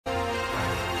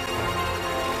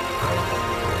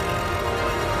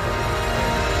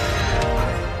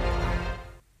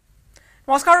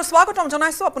নমস্কাৰ স্বাগতম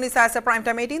জনাইছো আপুনি চাই আছে প্ৰাইম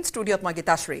টাইম 18 ষ্টুডিঅত মই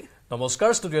গীতাশ্ৰী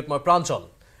নমস্কাৰ ষ্টুডিঅত মই প্ৰাঞ্জল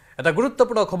এটা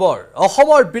গুৰুত্বপূৰ্ণ খবৰ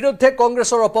অসমৰ বিৰুদ্ধে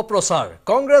কংগ্ৰেছৰ অপপ্ৰচাৰ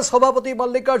কংগ্ৰেছ সভাপতি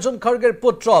মল্লিকাৰ্জুন খাৰ্গেৰ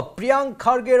পুত্ৰ প্ৰিয়াংক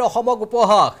খাৰ্গেৰ অসমক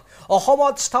উপহাস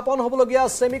অসমত স্থাপন হ'বলগীয়া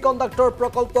সেমিকন্ডাক্টৰ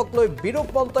প্ৰকল্পক লৈ বিৰূপ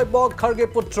মন্তব্য খাৰ্গে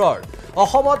পুত্ৰৰ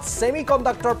অসমত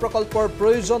সেমিকন্ডাক্টৰ প্ৰকল্পৰ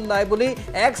প্ৰয়োজন নাই বুলি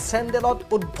এক্স হেণ্ডেলত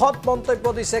উদ্ভট মন্তব্য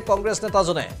দিছে কংগ্ৰেছ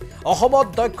নেতাজনে অসমত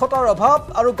দক্ষতাৰ অভাৱ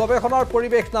আৰু গৱেষণাৰ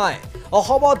পৰিৱেশ নাই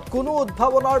অসমত কোনো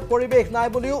উদ্ভাৱনাৰ পৰিৱেশ নাই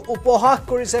বুলিও উপহাস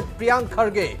কৰিছে প্ৰিয়াংক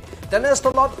খাৰ্গে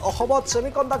তেনেস্থলত অসমত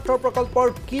সেমিকন্ডাক্টৰ প্ৰকল্পৰ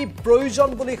কি প্ৰয়োজন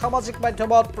বুলি সামাজিক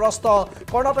মাধ্যমত প্ৰশ্ন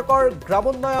কৰ্ণাটকৰ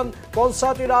গ্ৰামোন্নয়ন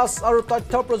পঞ্চায়তী ৰাজ আৰু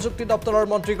তথ্য প্ৰযুক্তি দপ্তৰৰ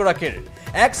মন্ত্ৰীগৰাকীৰ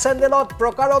এক চেণ্ডেলত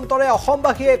প্ৰকাৰান্তৰে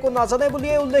অসমবাসীয়ে একো নাজানে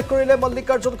বুলিয়ে উল্লেখ কৰিলে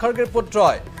মল্লিকাৰ্জুন খাৰ্গেৰ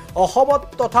পুত্ৰই অসমত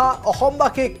তথা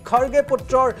অসমবাসীক খাৰ্গে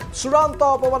পুত্ৰৰ চূড়ান্ত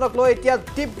অপমানক লৈ এতিয়া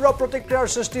তীব্ৰ প্ৰতিক্ৰিয়াৰ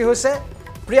সৃষ্টি হৈছে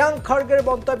প্ৰিয়াংক খাৰ্গেৰ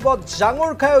মন্তব্যত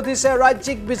জাঙুৰ খাই উঠিছে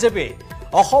ৰাজ্যিক বিজেপি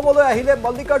অসমলৈ আহিলে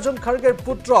মল্লিকাৰ্জুন খাৰ্গেৰ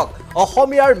পুত্ৰক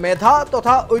অসমীয়াৰ মেধা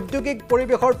তথা ঔদ্যোগিক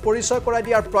পৰিৱেশৰ পৰিচয় কৰাই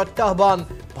দিয়াৰ প্ৰত্যাহ্বান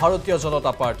ভাৰতীয়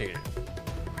জনতা পাৰ্টিৰ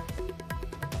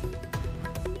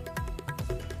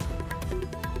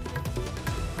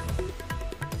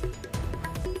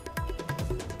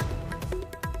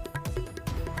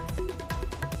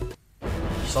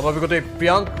স্বাভাৱিকতে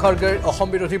প্ৰিয়াংক খাৰ্গেৰ অসম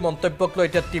বিৰোধী মন্তব্যক লৈ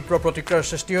এতিয়া তীব্ৰ প্ৰতিক্ৰিয়াৰ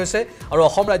সৃষ্টি হৈছে আৰু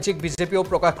অসম ৰাজ্যিক বিজেপিও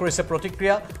প্ৰকাশ কৰিছে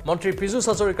প্ৰতিক্ৰিয়া মন্ত্ৰী পীযুষ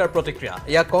হাজৰিকাৰ প্ৰতিক্ৰিয়া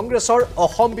ইয়া কংগ্ৰেছৰ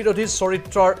অসম বিৰোধী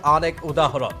চৰিত্ৰৰ আন এক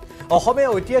উদাহৰণ অসমে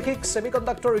ঐতিহাসিক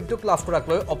সেমিকন্ডাক্টৰ উদ্যোগ লাভ কৰাক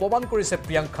লৈ অপমান কৰিছে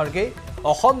প্ৰিয়াংক খাৰ্গে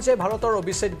অসম যে ভাৰতৰ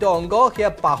অবিচ্ছেদ্য অংগ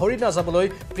সেয়া পাহৰি নাযাবলৈ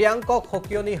প্ৰিয়াংকক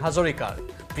সকিয়নি হাজৰিকাৰ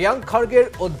প্ৰিয়াংক খাৰ্গেৰ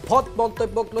উদ্ভট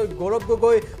মন্তব্যক লৈ গৌৰৱ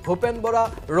গগৈ ভূপেন বৰা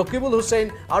ৰকিবুল হুছেইন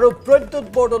আৰু প্ৰদ্যুৎ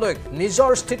বৰদলৈক নিজৰ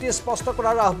স্থিতি স্পষ্ট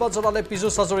কৰাৰ আহ্বান জনালে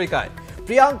পীযুষ হাজৰিকাই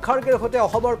প্ৰিয়াংক খাৰ্গেৰ সৈতে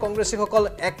অসমৰ কংগ্ৰেছীসকল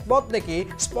একমত নেকি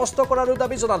স্পষ্ট কৰাৰো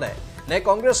দাবী জনালে নে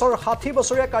কংগ্ৰেছৰ 60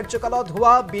 বছৰীয়া কাৰ্যকালত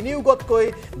হোৱা বিনিয়োগতকৈ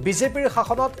বিজেপিৰ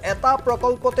শাসনত এটা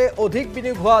প্ৰকল্পতে অধিক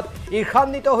বিনিয়োগ হোৱাত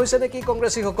ঈৰ্ষান্বিত হৈছে নেকি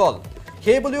কংগ্ৰেছীসকল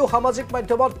সেই বুলিও সামাজিক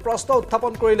মাধ্যমত প্ৰশ্ন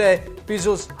উত্থাপন কৰিলে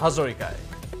পীযুষ হাজৰিকাই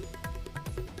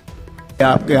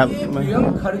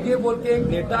प्रियंक खड़गे बोल के एक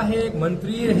नेता है एक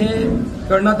मंत्री है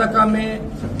कर्नाटका में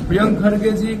प्रियंक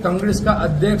खड़गे जी कांग्रेस का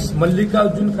अध्यक्ष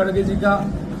मल्लिकार्जुन खड़गे जी का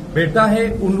बेटा है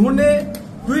उन्होंने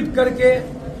ट्वीट करके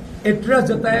एड्रेस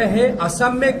जताया है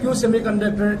असम में क्यों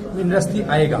सेमीकंडक्टर इंडस्ट्री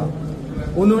आएगा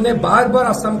उन्होंने बार बार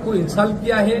असम को इंसल्ट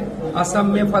किया है असम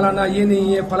में फलाना ये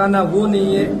नहीं है फलाना वो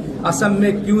नहीं है असम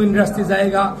में क्यों इंडस्ट्री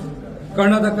जाएगा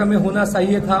कर्नाटका में होना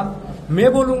चाहिए था मैं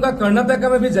बोलूंगा कर्नाटका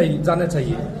में भी जाना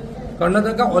चाहिए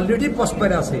कर्नाटका ऑलरेडी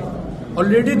प्रॉस्पेरस है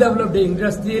ऑलरेडी डेवलप्ड है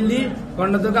इंडस्ट्रियली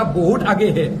कर्नाटका बहुत आगे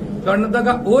है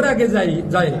कर्नाटका और आगे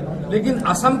जाए लेकिन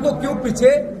असम को क्यों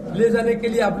पीछे ले जाने के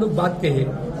लिए आप लोग बात कहे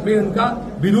मैं उनका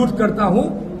विरोध करता हूं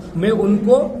मैं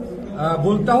उनको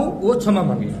बोलता हूं वो क्षमा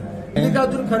मांगे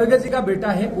मल्लिकार्जुन खड़गे जी का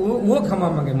बेटा है वो क्षमा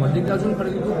मांगे मल्लिकार्जुन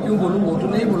खड़गे को क्यों बोलूं वो तो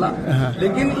नहीं बोला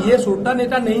लेकिन ये छोटा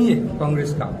नेता नहीं है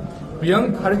कांग्रेस का प्रियंक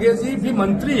खड़गे जी भी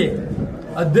मंत्री है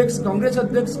अध्यक्ष कांग्रेस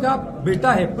अध्यक्ष का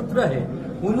बेटा है पुत्र है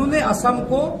उन्होंने असम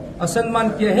को असम्मान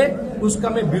किया है उसका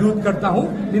मैं विरोध करता हूं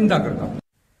निंदा करता हूं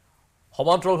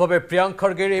সমান্তৰালভাৱে প্ৰিয়াংক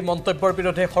খাৰ্গেৰ এই মন্তব্যৰ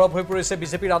বিৰুদ্ধে খৰব হৈ পৰিছে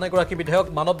বিজেপিৰ আন এগৰাকী বিধায়ক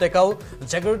মানৱ ডেকাও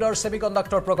জাগিৰোডৰ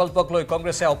সেমিকন্ডাক্টৰ প্ৰকল্পক লৈ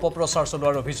কংগ্ৰেছে অপপ্ৰচাৰ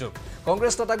চলোৱাৰ অভিযোগ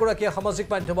কংগ্ৰেছ নেতাগৰাকীয়ে সামাজিক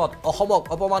মাধ্যমত অসমক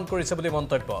অপমান কৰিছে বুলি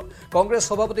মন্তব্য কংগ্ৰেছ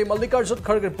সভাপতি মল্লিকাৰ্জুন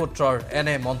খাৰ্গেৰ পুত্ৰৰ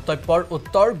এনে মন্তব্যৰ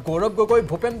উত্তৰ গৌৰৱ গগৈ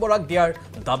ভূপেন বৰাক দিয়াৰ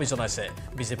দাবী জনাইছে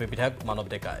বিজেপি বিধায়ক মানৱ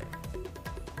ডেকাই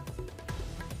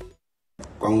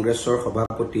কংগ্ৰেছৰ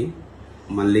সভাপতি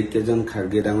মল্লিকাৰ্জুন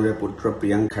খাৰ্গে ডাঙৰীয়াৰ পুত্ৰ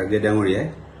প্ৰিয়াংক খাৰ্গে ডাঙৰীয়াই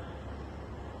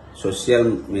সোশ্যাল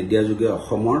মিডিয়া যোগে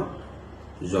অসমৰ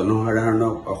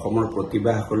জনসাধাৰণক অসমৰ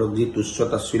প্ৰতিভাসকলক যি তুচ্ছ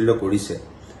তাচ্ছিল্য কৰিছে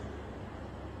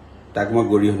তাক মই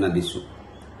গৰিহণা দিছো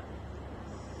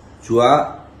যোৱা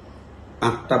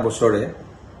 8টা বছৰে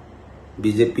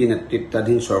বিজেপি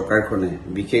নেতৃত্বাধীন চৰকাৰখনে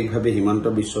বিশেষভাৱে হিমন্ত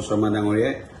বিশ্ব শৰ্মা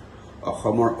ডাঙৰীয়াই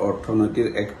অসমৰ অৰ্থনৈতিক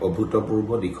এক অভূতপূৰ্ব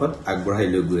দিশত আগবঢ়াই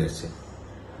লৈ গৈ আছে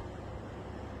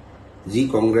যি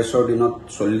কংগ্ৰেছৰ দিনত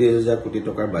 40,000 কোটি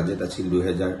টকাৰ বাজেট আছিল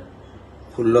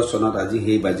 2016 চনত আজি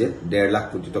সেই বাজেট 1.5 লাখ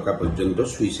কোটি টকা পৰ্যন্ত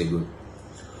চুইছেগৈ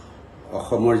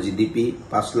অসমৰ জিডিপি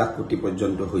 5 লাখ কোটি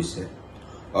পৰ্যন্ত হৈছে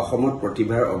অসমত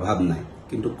প্ৰতিভাৰ অভাৱ নাই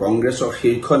কিন্তু কংগ্ৰেছৰ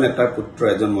শীৰ্ষ নেতাৰ পুত্ৰ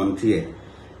এজন মন্ত্ৰীয়ে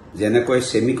যেনেকৈ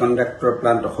সেমিকন্ডাক্টৰ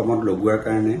প্লান্ট অসমত লগোৱাৰ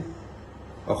কাৰণে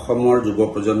অসমৰ যুৱ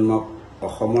প্ৰজন্মক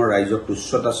অসমৰ ৰাইজক তুচ্ছ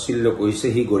তাচ্ছিল্য কৰিছে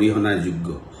হি গৰিহণাৰ যোগ্য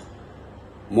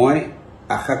মই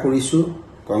আশা কৰিছো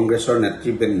কংগ্ৰেছৰ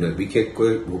নেতৃবৃন্দ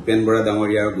বিশেষকৈ ভূপেন বৰা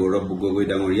ডাঙৰীয়া আৰু গৌৰৱ গগৈ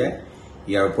ডাঙৰীয়াই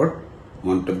ইয়াৰ ওপৰত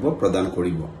মন্তব্য প্ৰদান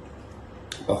কৰিব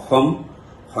অসম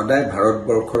সদায়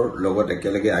ভাৰতবৰ্ষৰ লগত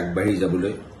একেলগে আগবাঢ়ি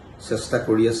যাবলৈ চেষ্টা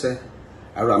কৰি আছে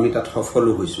আৰু আমি তাত সফল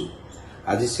হৈছো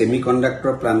আজি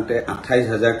সেমিকন্ডাক্টৰ প্লান্টে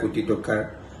 28,000 কোটি টকাৰ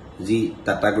যি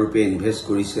টাটা গ্ৰুপে ইনভেষ্ট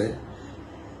কৰিছে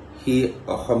হি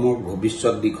অসমৰ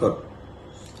ভৱিষ্যত দিশত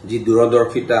যি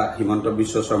দূৰদৰ্শিতা হিমন্ত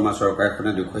বিশ্ব শৰ্মা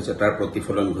চৰকাৰখনে দেখুৱাইছে তাৰ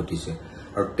প্ৰতিফলন ঘটিছে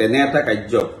আৰু তেনে এটা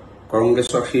কাৰ্য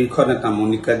কংগ্ৰেছৰ শীৰ্ষ নেতা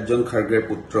মল্লিকাৰ্জুন খাৰ্গেৰ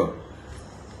পুত্ৰ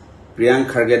প্ৰিয়াংক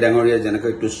খাৰ্গে ডাঙৰীয়া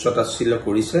যেনেকৈ তুচ্ছতাচ্ছিল্য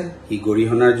কৰিছে হি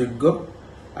গৰিহণাৰ যোগ্য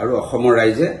আৰু অসমৰ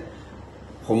ৰাইজে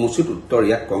সমুচিত উত্তৰ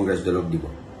ইয়াক কংগ্ৰেছ দলক দিব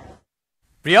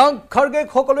প্ৰিয়াংক খাৰ্গে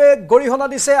সকলোৱে গৰিহণা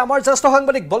দিছে আমাৰ জ্যেষ্ঠ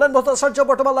সাংবাদিক বলেন ভট্টাচাৰ্য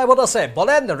বৰ্তমান লাইভত আছে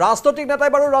বলেন ৰাজনৈতিক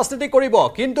নেতাই বাৰু ৰাজনীতি কৰিব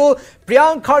কিন্তু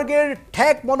প্ৰিয়াংক খাৰ্গেৰ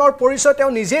ঠেক মনৰ পৰিচয়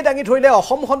তেওঁ নিজেই দাঙি ধৰিলে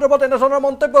অসম সন্দৰ্ভত এনেধৰণৰ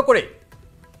মন্তব্য কৰে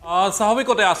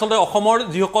স্বাভাৱিকতে আসলে অসমৰ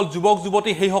যিসকল যুৱক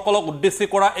যুৱতী সেইসকলক উদ্দেশ্যি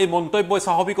কৰা এই মন্তব্যই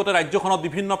স্বাভাৱিকতে ৰাজ্যখনত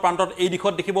বিভিন্ন প্ৰান্তত এই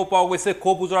দিশত দেখিব পোৱা গৈছে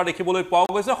ক্ষোভ উজৰা দেখিবলৈ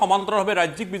পোৱা গৈছে সমান্তৰালভাৱে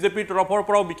ৰাজ্যিক বিজেপিৰ তৰফৰ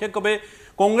পৰাও বিশেষভাৱে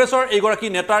কংগ্ৰেছৰ এইগৰাকী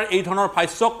নেতাৰ এই ধৰণৰ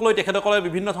ভাষ্যক লৈ তেখেতসকলে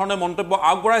বিভিন্ন ধৰণৰ মন্তব্য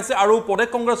আগবঢ়াইছে আৰু প্ৰদেশ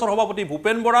কংগ্ৰেছৰ সভাপতি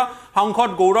ভূপেন বৰা সাংসদ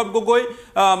গৌৰৱ গগৈ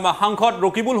সাংসদ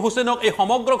ৰকিবুল হুছেইনক এই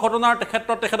সমগ্ৰ ঘটনাৰ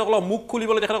ক্ষেত্ৰত তেখেতসকলক মুখ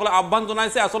খুলিবলৈ তেখেতসকলে আহ্বান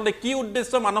জনাইছে আচলতে কি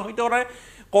উদ্দেশ্য মানসিকতাৰে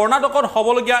কৰ্ণাটকত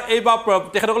হ'বলগীয়া এই বা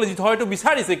তেখেতসকলে যি হয়তো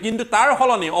বিচাৰিছে কিন্তু তাৰ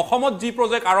সলনি অসমত যি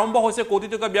প্ৰজেক্ট আৰম্ভ হৈছে কোটি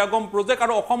টকা ব্যয়গম প্ৰজেক্ট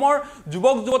আৰু অসমৰ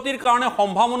যুৱক যুৱতীৰ কাৰণে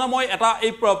সম্ভাৱনাময় এটা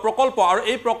এই প্ৰকল্প আৰু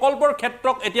এই প্ৰকল্পৰ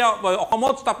ক্ষেত্ৰত এতিয়া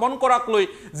অসমত স্থাপন কৰাক লৈ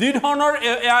যি ধৰণৰ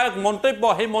মন্তব্য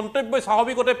সেই মন্তব্যই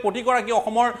স্বাভাৱিকতে প্ৰতিগৰাকী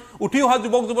অসমৰ উঠি অহা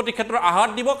যুৱক যুৱতীৰ ক্ষেত্ৰত আঘাত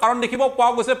দিব কাৰণ দেখিব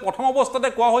পোৱা গৈছে প্ৰথম অৱস্থাতে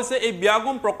কোৱা হৈছে এই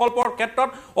ব্যয়গম প্ৰকল্পৰ ক্ষেত্ৰত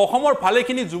অসমৰ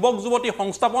ভালেখিনি যুৱক যুৱতী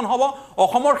সংস্থাপন হ'ব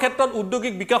অসমৰ ক্ষেত্ৰত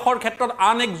উদ্যোগিক বিকাশৰ ক্ষেত্ৰত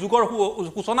আন এক যুগৰ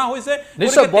সূচনা হৈছে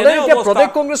নিশ্চয় বলেন এতিয়া প্ৰদেশ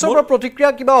কংগ্ৰেছৰ পৰা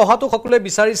প্ৰতিক্ৰিয়া কিবা অহাটো সকলোৱে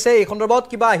বিচাৰিছে এই সন্দৰ্ভত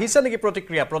কিবা আহিছে নেকি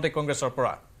প্ৰতিক্ৰিয়া প্ৰদেশ কংগ্ৰেছৰ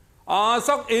পৰা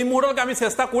চাওক এই মুহূৰ্তত আমি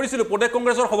চেষ্টা কৰিছিলোঁ প্ৰদেশ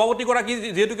কংগ্ৰেছৰ সভাপতিগৰাকী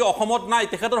যিহেতুকে অসমত নাই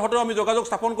তেখেতৰ সৈতেও আমি যোগাযোগ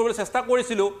স্থাপন কৰিবলৈ চেষ্টা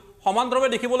কৰিছিলোঁ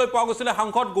সমান্তৰালভাৱে দেখিবলৈ পোৱা গৈছিলে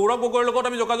সাংসদ গৌৰৱ গগৈৰ লগত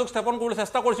আমি যোগাযোগ স্থাপন কৰিবলৈ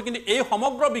চেষ্টা কৰিছোঁ কিন্তু এই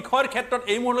সমগ্ৰ বিষয়ৰ ক্ষেত্ৰত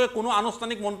এই মুহূৰ্তত কোনো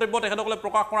আনুষ্ঠানিক মন্তব্য তেখেতসকলে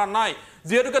প্ৰকাশ কৰা নাই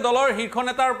যিহেতুকে দলৰ শীৰ্ষ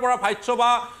নেতাৰ পৰা ভাষ্য বা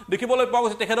দেখিবলৈ পোৱা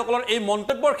গৈছে তেখেতসকলৰ এই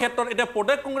মন্তব্যৰ ক্ষেত্ৰত এতিয়া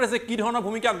প্ৰদেশ কংগ্ৰেছে কি ধৰণৰ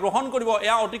ভূমিকা গ্ৰহণ কৰিব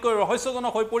এয়া অতিকৈ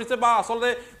ৰহস্যজনক হৈ পৰিছে বা আচলতে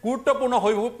গুৰুত্বপূৰ্ণ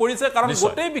হৈ পৰিছে কাৰণ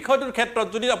গোটেই বিষয়টোৰ ক্ষেত্ৰত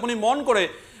যদি আপুনি মন কৰে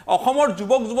অসমৰ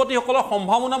যুৱক যুৱতীসকলৰ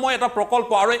সম্ভাৱনাময় এটা প্ৰকল্প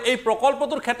আৰু এই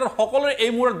প্ৰকল্পটোৰ ক্ষেত্ৰত সকলোৰে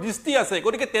এই মূৰত দৃষ্টি আছে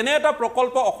গতিকে তেনে এটা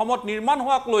প্ৰকল্প অসমত নিৰ্মাণ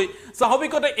হোৱাক লৈ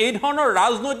স্বাভাৱিকতে এই ধৰণৰ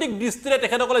ৰাজনৈতিক দৃষ্টিৰে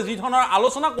তেখেতসকলে যি ধৰণৰ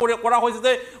আলোচনা কৰা হৈছে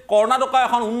যে কৰ্ণাটক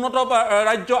এখন উন্নত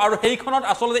ৰাজ্য আৰু সেইখনত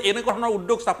আচলতে এনেকুৱা ধৰণৰ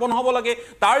উদ্যোগ স্থাপন হ'ব লাগে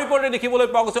তাৰ বিপৰীতে দেখিবলৈ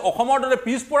পোৱা গৈছে অসমৰ দৰে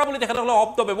পিছপৰা বুলি তেখেতসকলে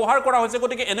শব্দ ব্যৱহাৰ কৰা হৈছে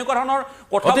গতিকে এনেকুৱা ধৰণৰ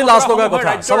অতি লাজ লগা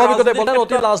কথা স্বাভাৱিকতে বলেন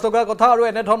অতি লাজ লগা কথা আৰু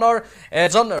এনে ধৰণৰ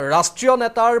এজন ৰাষ্ট্ৰীয়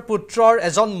নেতাৰ পুত্ৰৰ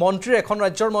এজন মন্ত্ৰীৰ এখন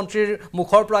ৰাজ্যৰ মন্ত্ৰীৰ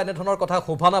মুখৰ পৰা এনে ধৰণৰ কথা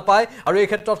শোভা নাপায় আৰু এই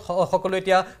ক্ষেত্ৰত সকলোৱে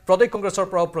এতিয়া প্ৰদেশ কংগ্ৰেছৰ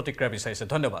পৰাও প্ৰতিক্ৰিয়া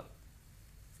বিচাৰিছে ধন্যবাদ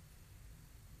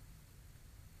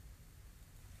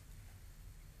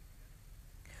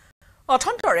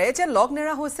অথন্তৰে যে লগ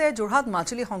নেৰা হৈছে যোৰহাট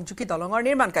মাজুলী সংযোগী দলঙৰ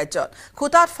নিৰ্মাণ কাৰ্যত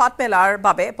খুটাত ফাট পেলাৰ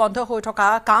বাবে বন্ধ হৈ থকা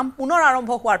কাম পুনৰ আৰম্ভ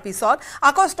হোৱাৰ পিছত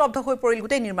আকৌ স্তব্ধ হৈ পৰিল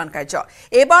গোটেই নিৰ্মাণ কাৰ্য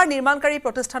এবাৰ নিৰ্মাণকাৰী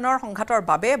প্ৰতিষ্ঠানৰ সংঘাতৰ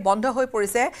বাবে বন্ধ হৈ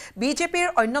পৰিছে বিজেপিৰ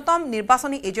অন্যতম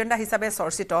নিৰ্বাচনী এজেণ্ডা হিচাপে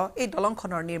চৰ্চিত এই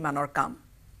দলংখনৰ নিৰ্মাণৰ কাম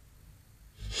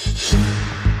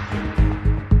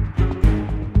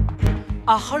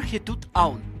আহাৰ হেতুত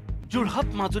আউল যোৰহাট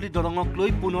মাজুলী দলঙক লৈ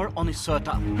পুনৰ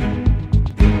অনিশ্চয়তা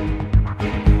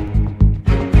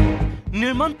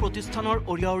নিৰ্মাণ প্ৰতিষ্ঠানৰ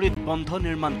অৰিয়াউৰিত বন্ধ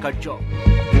নিৰ্মাণ কাৰ্য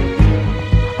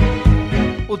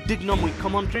উদ্বিগ্ন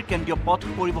মুখ্যমন্ত্ৰীৰ কেন্দ্ৰীয় পথ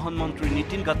পৰিবহণ মন্ত্ৰী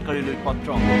নীতিন গাডকাৰীলৈ পত্ৰ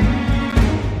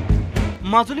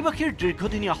মাজুলীবাসীৰ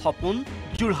দীৰ্ঘদিনীয়া সপোন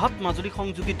যোৰহাট মাজুলী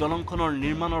সংযোগী দলংখনৰ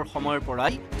নিৰ্মাণৰ সময়ৰ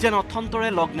পৰাই যেন অথন্তৰে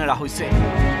লগ নেৰা হৈছে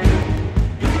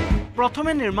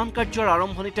প্ৰথমে নিৰ্মাণ কাৰ্যৰ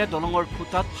আৰম্ভণিতে দলঙৰ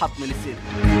খুটাত ফাট মেলিছিল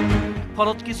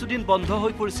ফলত কিছুদিন বন্ধ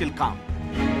হৈ পৰিছিল কাম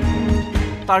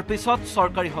তাৰ পিছত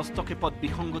চৰকাৰী হস্তক্ষেপত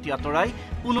বিসংগতি আঁতৰাই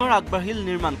পুনৰ আগবাঢ়িল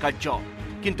নিৰ্মাণ কাৰ্য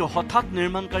কিন্তু হঠাৎ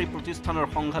নিৰ্মাণকাৰী প্ৰতিষ্ঠানৰ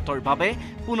সংঘাতৰ বাবে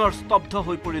পুনৰ স্তব্ধ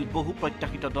হৈ পৰিল বহু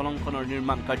প্ৰত্যাশিত দলংখনৰ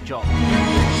নিৰ্মাণ কাৰ্য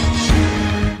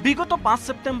বিগত 5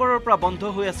 ছেপ্টেম্বৰৰ পৰা বন্ধ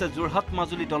হৈ আছে যোৰহাট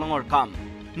মাজুলী দলঙৰ কাম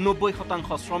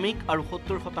 90% শ্ৰমিক আৰু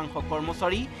 70%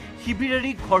 কৰ্মচাৰী শিবিৰ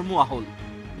এৰি ঘৰমুৱা হ'ল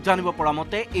জানিব পৰা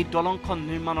মতে এই দলংখন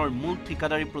নিৰ্মাণৰ মূল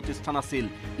ঠিকাদাৰী প্ৰতিষ্ঠান আছিল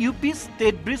UP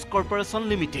state bridge corporation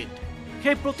limited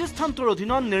সেই প্ৰতিষ্ঠানটোৰ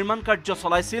অধীনত নিৰ্মাণ কাৰ্য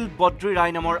চলাইছিল বদ্ৰী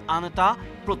ৰায় নামৰ আন এটা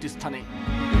প্ৰতিষ্ঠানে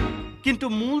কিন্তু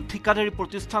মূল ঠিকাদাৰী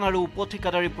প্ৰতিষ্ঠান আৰু উপ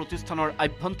ঠিকাদাৰী প্ৰতিষ্ঠানৰ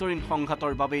আভ্যন্তৰীণ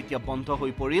সংঘাতৰ বাবে এতিয়া বন্ধ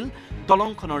হৈ পৰিল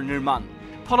দলংখনৰ নিৰ্মাণ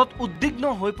ফলত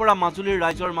উদ্বিগ্ন হৈ পৰা মাজুলীৰ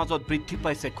ৰাইজৰ মাজত বৃদ্ধি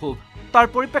পাইছে ক্ষোভ তাৰ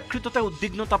পৰিপ্ৰেক্ষিততে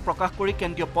উদ্বিগ্নতা প্ৰকাশ কৰি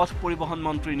কেন্দ্ৰীয় পথ পৰিবহণ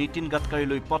মন্ত্ৰী নীতিন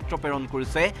গাডকাৰীলৈ পত্ৰ প্ৰেৰণ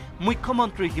কৰিছে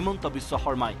মুখ্যমন্ত্ৰী হিমন্ত বিশ্ব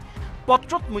শৰ্মাই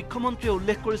পত্ৰত মুখ্যমন্ত্ৰীয়ে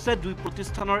উল্লেখ কৰিছে দুই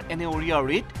প্ৰতিষ্ঠানৰ এনে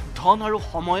অৰিয়াউৰিত ধন আৰু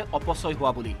সময় অপচয়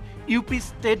হোৱা বুলি ইউপি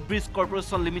ষ্টেট ব্ৰিজ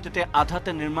কৰ্পোৰেশ্যন লিমিটেডে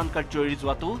আধাতে নিৰ্মাণ কাৰ্য এৰি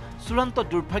যোৱাটো চূড়ান্ত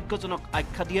দুৰ্ভাগ্যজনক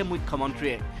আখ্যা দিয়ে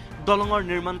মুখ্যমন্ত্ৰীয়ে দলঙৰ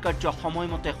নিৰ্মাণ কাৰ্য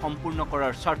সময়মতে সম্পূৰ্ণ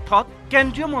কৰাৰ স্বাৰ্থত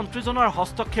কেন্দ্ৰীয় মন্ত্ৰীজনৰ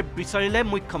হস্তক্ষেপ বিচাৰিলে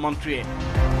মুখ্যমন্ত্ৰীয়ে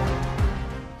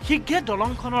শীঘ্ৰে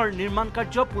দলংখনৰ নিৰ্মাণ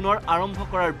কাৰ্য পুনৰ আৰম্ভ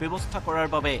কৰাৰ ব্যৱস্থা কৰাৰ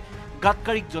বাবে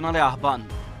গাডকাৰীক জনালে আহ্বান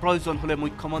প্ৰয়োজন হলে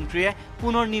মুখ্যমন্ত্ৰীয়ে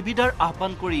পুনৰ নিবিদাৰ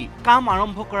আহ্বান কৰি কাম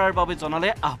আৰম্ভ কৰাৰ বাবে জনালে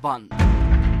আহ্বান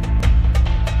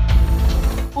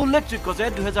উল্লেখযোগ্য যে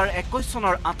 2021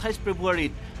 চনৰ 28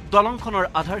 ফেব্ৰুৱাৰীত দলংখনৰ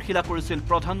আধাৰশিলা কৰিছিল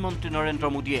প্ৰধানমন্ত্ৰী নৰেন্দ্ৰ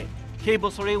মোদীয়ে সেই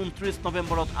বছৰে 29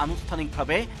 নৱেম্বৰত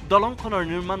আনুষ্ঠানিকভাৱে দলংখনৰ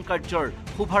নিৰ্মাণ কাৰ্যৰ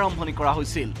শুভাৰম্ভণি কৰা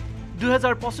হৈছিল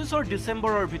 2025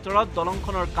 ডিসেম্বৰৰ ভিতৰত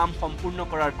দলংখনৰ কাম সম্পূৰ্ণ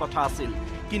কৰাৰ কথা আছিল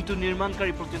কিন্তু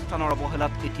নিৰ্মাণকাৰী প্ৰতিষ্ঠানৰ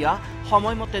অৱহেলাত এতিয়া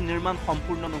সময়মতে নিৰ্মাণ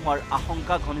সম্পূৰ্ণ নোহোৱাৰ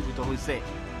আশংকা ঘনীভূত হৈছে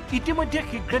ইতিমধ্যে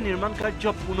শীঘ্ৰে নিৰ্মাণ কাৰ্য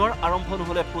পুনৰ আৰম্ভ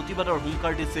নহলে প্ৰতিবাদৰ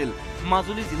হুংকাৰ দিছিল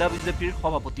মাজুলী জিলা বিজেপিৰ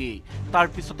সভাপতি তাৰ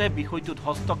পিছতে বিষয়টোত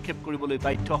হস্তক্ষেপ কৰিবলৈ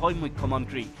বাধ্য হয়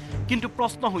মুখ্যমন্ত্ৰী কিন্তু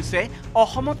প্ৰশ্ন হৈছে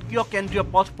অসমত কিয় কেন্দ্ৰীয়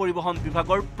পথ পৰিবহণ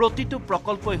বিভাগৰ প্ৰতিটো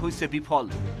প্ৰকল্পই হৈছে বিফল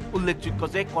উল্লেখযোগ্য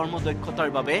যে কৰ্মদক্ষতাৰ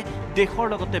বাবে দেশৰ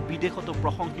লগতে বিদেশতো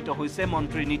প্ৰশংসিত হৈছে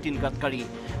মন্ত্ৰী নীতিন গাডকাৰী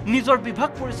নিজৰ বিভাগ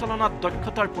পৰিচালনাত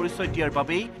দক্ষতাৰ পৰিচয় দিয়াৰ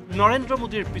বাবেই নৰেন্দ্ৰ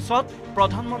মোদীৰ পিছত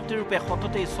প্ৰধানমন্ত্ৰী ৰূপে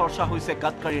সততেই চৰ্চা হৈছে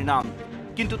গাডকাৰীৰ নাম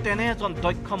কিন্তু তেনে এজন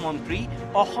দক্ষ মন্ত্ৰী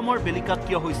অসমৰ বেলিকাত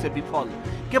কিয় হৈছে বিফল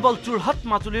কেৱল যোৰহাট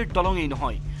মাজুলীৰ দলঙেই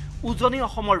নহয় উজনি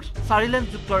অসমৰ 4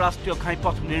 লেনযুক্ত ৰাষ্ট্ৰীয়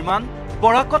ঘাইপথ নিৰ্মাণ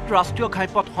বৰাকত ৰাষ্ট্ৰীয়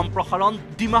ঘাইপথ সম্প্ৰসাৰণ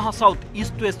ডিমা হাছাউত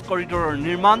ইষ্ট ৱেষ্ট কৰিডৰৰ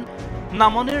নিৰ্মাণ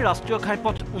নামনিৰ ৰাষ্ট্ৰীয়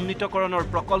ঘাইপথ উন্নীতকৰণৰ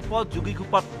প্ৰকল্প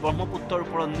যোগীঘোপাত ব্ৰহ্মপুত্ৰৰ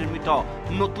ওপৰত নিৰ্মিত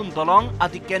নতুন দলং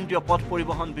আদি কেন্দ্ৰীয় পথ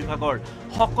পৰিবহণ বিভাগৰ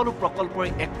সকলো প্ৰকল্পই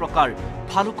এক প্ৰকাৰ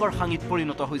ভালুকৰ হাঙিত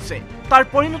পৰিণত হৈছে তাৰ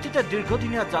পৰিণতিতে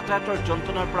দীৰ্ঘদিনীয়া যাতায়াতৰ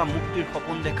যন্ত্ৰণাৰ পৰা মুক্তিৰ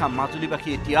সপোন দেখা মাজুলীবাসী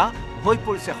এতিয়া হৈ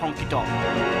পৰিছে শংকিত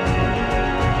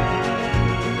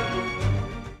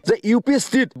যে ইউপি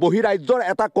ষ্টেট বহিৰাজ্যৰ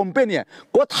এটা কোম্পানীয়ে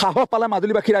ক'ত সাহস পালে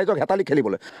মাজুলীবাসী ৰাইজক হেতালি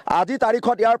খেলিবলৈ আজি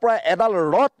তাৰিখত ইয়াৰ পৰা এডাল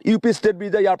ৰথ ইউপি ষ্টেট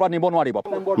ব্ৰিজে ইয়াৰ পৰা নিব নোৱাৰিব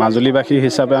মাজুলীবাসী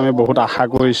হিচাপে আমি বহুত আশা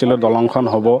কৰিছিলোঁ দলংখন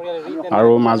হ'ব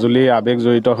আৰু মাজুলী আৱেগ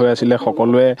জড়িত হৈ আছিলে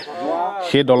সকলোৱে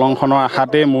সেই দলংখনৰ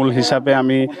আশাতেই মূল হিচাপে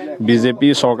আমি বিজেপি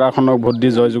চৰকাৰখনক ভোট দি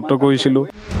জয়যুক্ত কৰিছিলোঁ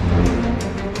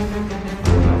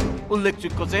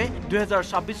উল্লেখযোগ্য যে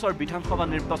 2026 বিধানসভা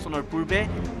নিৰ্বাচনৰ পূৰ্বে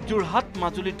যোৰহাট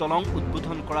মাজুলী দলং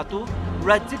উদ্বোধন কৰাটো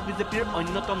ৰাজ্যিক বিজেপিৰ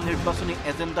অন্যতম নিৰ্বাচনী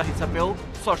এজেণ্ডা হিচাপেও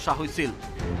চৰ্চা হৈছিল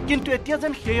কিন্তু এতিয়া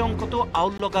যেন সেই অংকটো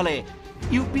আউল লগালে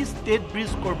ইউপি ষ্টেট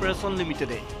ব্ৰিজ কৰ্পোৰেশ্যন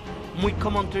লিমিটেডে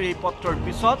মুখ্যমন্ত্ৰীৰ এই পত্ৰৰ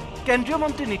পিছত কেন্দ্ৰীয়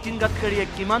মন্ত্ৰী নীতিন গাডকাৰীয়ে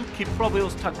কিমান ক্ষিপ্ৰ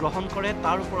ব্যৱস্থা গ্ৰহণ কৰে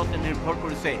তাৰ ওপৰতে নিৰ্ভৰ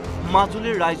কৰিছে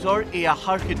মাজুলীৰ ৰাইজৰ এই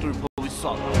আশাৰ সেতুৰ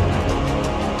ভৱিষ্যত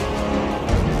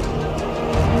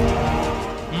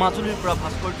মাজুলীৰ পৰা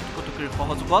ভাস্কৰ কটকীৰ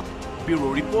সহযোগত bureau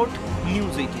report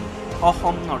news 18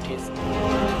 Assam north east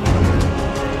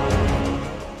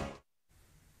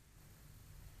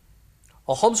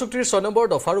Assam চুক্তিৰ 6 নম্বৰ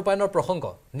দফা ৰূপায়ণৰ প্ৰসংগ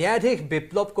ন্যায়াধীশ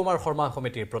বিপ্লৱ কুমাৰ শৰ্মা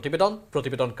সমিতিৰ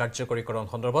প্ৰতিবেদন কাৰ্যকৰীকৰণ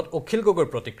সন্দৰ্ভত অখিল গগৈৰ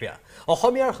প্ৰতিক্ৰিয়া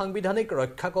অসমীয়াৰ সাংবিধানিক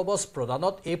ৰক্ষা কবচ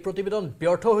প্ৰদানত এই প্ৰতিবেদন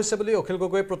ব্যৰ্থ হৈছে বুলি অখিল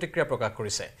গগৈয়ে প্ৰতিক্ৰিয়া প্ৰকাশ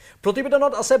কৰিছে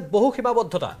প্ৰতিবেদনত আছে বহু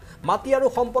সীমাবদ্ধতা মাটি আৰু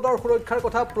সম্পদৰ সুৰক্ষাৰ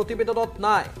কথা প্ৰতিবেদনত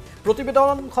নাই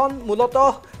প্ৰতিবেদনখন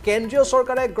মূলতঃ কেন্দ্ৰীয়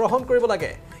চৰকাৰে গ্ৰহণ কৰিব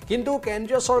লাগে কিন্তু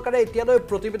কেন্দ্ৰীয় চৰকাৰে এতিয়ালৈ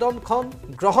প্ৰতিবেদনখন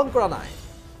গ্ৰহণ কৰা নাই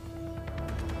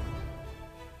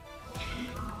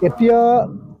এতিয়া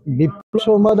বিপ্লৱ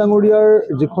শৰ্মা ডাঙৰীয়াৰ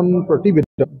যিখন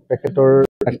প্ৰতিবেদন তেখেতৰ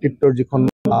নেতৃত্বৰ যিখন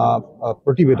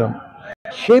প্ৰতিবেদন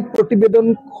সেই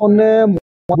প্ৰতিবেদনখনে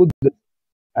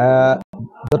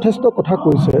যথেষ্ট কথা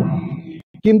কৈছে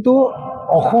কিন্তু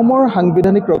অসমৰ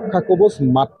সাংবিধানিক ৰক্ষা কবচ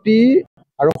মাটি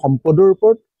আৰু সম্পদৰ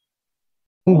ওপৰত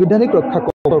সাংবিধানিক ৰক্ষা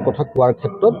কবচৰ কথা কোৱাৰ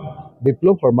ক্ষেত্ৰত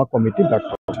বিপ্লৱ শৰ্মা কমিটি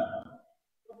ব্যৰ্থ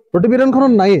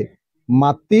প্ৰতিবেদনখনত নাই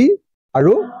মাটি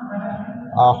আৰু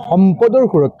সম্পদৰ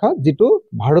সুৰক্ষা যেটো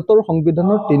ভাৰতৰ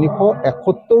সংবিধানৰ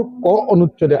 371 ক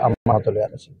অনুচ্ছেদে আমাৰ হাতলৈ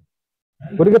আছে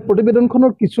গতিকে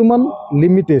প্ৰতিবেদনখনৰ কিছুমান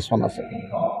লিমিটেশন আছে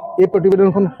এই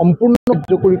প্ৰতিবেদনখন সম্পূৰ্ণ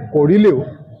কাৰ্যকৰী কৰিলেও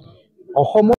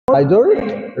অসমৰ ৰাজ্যৰ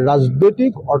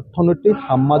ৰাজনৈতিক অৰ্থনৈতিক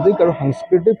সামাজিক আৰু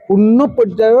সাংস্কৃতিক পূৰ্ণ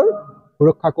পৰ্যায়ৰ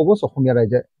সুৰক্ষা কবচ অসমীয়া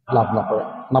ৰাইজে লাভ নকৰে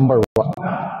নাম্বাৰ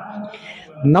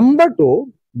 1 নাম্বাৰ 2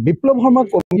 বিপ্লৱ শৰ্মা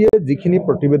কমিটিয়ে যিখিনি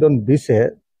প্ৰতিবেদন দিছে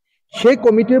সেই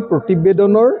কমিটিৰ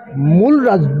প্ৰতিবেদনৰ মূল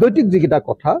ৰাজনৈতিক যিটা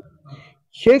কথা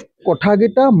সেই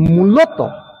কথাগিটা মূলত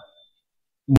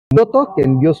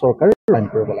কেন্দ্ৰীয় চৰকাৰে প্লান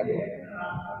কৰিব লাগে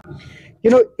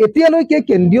কিন্তু এতিয়ালৈকে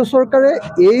কেন্দ্ৰীয় চৰকাৰে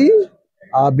এই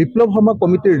বিপ্লৱ শৰ্মা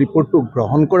কমিটিৰ ৰিপৰ্টটো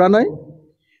গ্ৰহণ কৰা নাই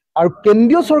আৰু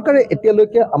কেন্দ্ৰীয় চৰকাৰে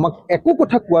এতিয়ালৈকে আমাক একো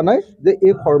কথা কোৱা নাই যে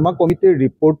এই শৰ্মা কমিটিৰ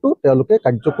ৰিপৰ্টটো তেওঁলোকে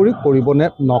কাৰ্যকৰী কৰিব নে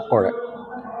নকৰে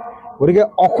গতিকে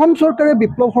অসম চৰকাৰে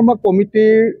বিপ্লৱ শৰ্মা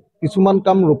কমিটিৰ কিছুমান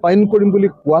কাম ৰূপায়ণ কৰিম বুলি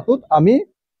কোৱাটোত আমি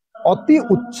অতি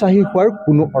উৎসাহী হোৱাৰ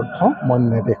কোনো অৰ্থ মই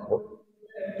নেদেখোঁ।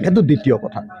 সেইটো দ্বিতীয়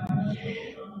কথা।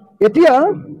 এতিয়া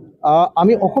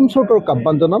আমি অসম চৰকাৰক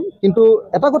আহ্বান জনাম, কিন্তু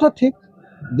এটা কথা ঠিক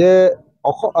যে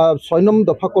 6 নং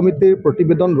দফা কমিটিৰ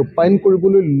প্ৰতিবেদন ৰূপায়ণ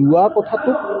কৰিবলৈ লোৱা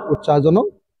কথাটোক উৎসাহজনক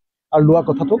আৰু লোৱা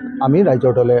কথাটোক আমি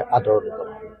ৰাইজৰ দলে আদৰণি জনাম।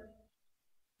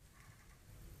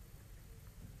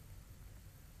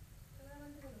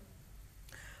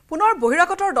 পুনৰ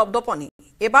বহিৰাগতৰ দপদপনি।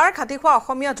 এবাৰ খাটি খোৱা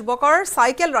অসমীয়া যুৱকৰ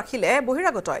চাইকেল ৰাখিলে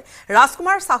বহিৰাগতই।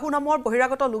 ৰাজকুমাৰ চাহু নামৰ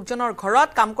বহিৰাগত লোকজনৰ ঘৰত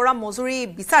কাম কৰা মজুৰি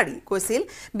বিচাৰি গৈছিল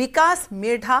বিকাশ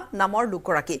মিৰ্ধা নামৰ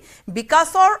লোকগৰাকী।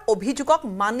 বিকাশৰ অভিযোগক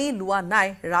মানি লোৱা নাই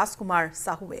ৰাজকুমাৰ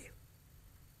চাহুৱে।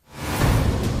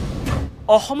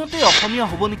 অসমতে অসমীয়া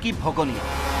হ'ব নেকি ভগনীয়া?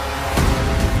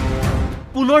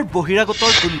 পুনৰ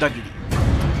বহিৰাগতৰ গুণ্ডাগিৰি।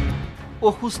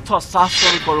 অসুস্থ চাহ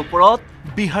শ্ৰমিকৰ ওপৰত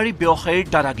বিহাৰী ব্যৱসায়ীৰ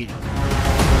দাদাগিৰি।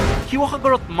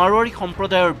 শিৱসাগৰত মাৰোৱাৰী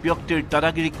সম্প্ৰদায়ৰ ব্যক্তিৰ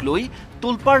দাদাগিৰিক লৈ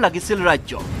তোলপাৰ লাগিছিল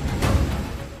ৰাজ্য।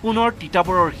 পুনৰ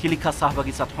তিতাবৰৰ শিলিখা চাহ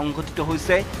বাগিচাত সংঘটিত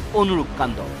হৈছে অনুৰূপ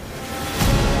কাণ্ড।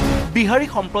 বিহাৰী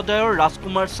সম্প্ৰদায়ৰ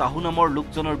ৰাজকুমাৰ চাহু নামৰ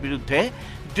লোকজনৰ বিৰুদ্ধে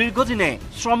দীৰ্ঘদিনে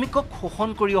শ্ৰমিকক শোষণ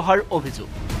কৰি অহাৰ অভিযোগ।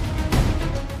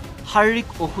 শাৰীৰিক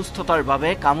অসুস্থতাৰ বাবে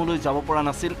কামলৈ যাব পৰা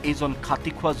নাছিল এইজন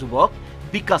খাটি খোৱা যুৱক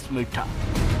বিকাশ মিৰ্ধা।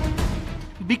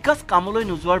 বিকাশ কামলৈ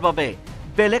নোযোৱাৰ বাবে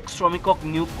বেলেগ শ্ৰমিকক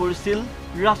নিয়োগ কৰিছিল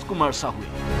ৰাজকুমাৰ চাহুৱে।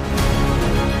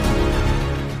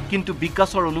 কিন্তু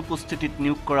বিকাশৰ অনুপস্থিতিত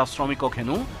নিয়োগ কৰা শ্ৰমিকক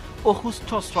হেনো অসুস্থ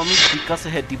শ্ৰমিক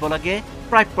বিকাশেহে দিব লাগে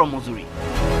প্ৰাপ্য মজুৰি।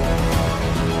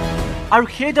 আৰু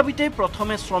সেই দাবীতে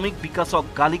প্ৰথমে শ্ৰমিক বিকাশক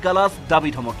গালিগালাজ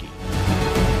দাবী ধমকি।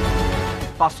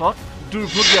 পাছত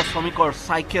দুৰ্ভগীয়া শ্ৰমিকৰ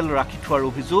চাইকেল ৰাখি থোৱাৰ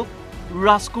অভিযোগ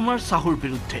ৰাজকুমাৰ চাহুৰ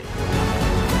বিৰুদ্ধে।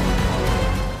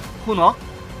 শুনক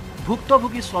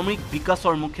ভুক্তভোগী শ্ৰমিক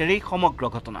বিকাশৰ মুখেৰে সমগ্ৰ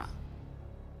ঘটনা।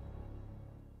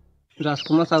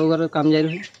 राजकुमार साहू घर काम जा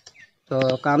रही, तो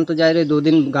काम तो जा रही 2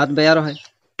 दिन गात बया रहे,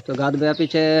 तो गात बया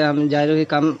पीछे हम जा रही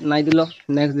काम नहीं दिल।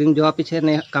 नेक्स्ट दिन जो पीछे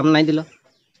काम नहीं दिल,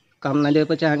 काम नहीं दिए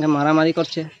पीछे हाँ मारामारी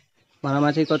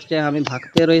करछे हम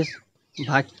भागते रही।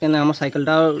 भाग के आम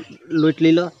साइकेलटा लुट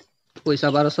लिल, पैसा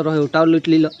 1200 रहे ओटाও लुट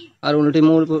लिल। और उल्टी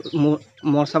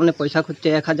मोर सामने पैसा खुजছে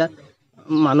 1000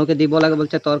 मानुके দিব লাগে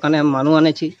বলছে তোর কানে মানু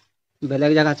আনেছি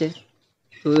বেলেগ জায়গাতে,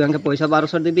 তুই আমাকে পয়সা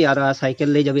 1200 দিবি আর সাইকেল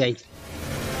লৈ যাবি আই।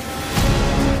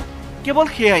 কেৱল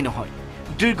সেয়াই নহয়,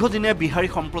 দীৰ্ঘদিনীয়া বিহাৰী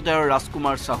সম্প্ৰদায়ৰ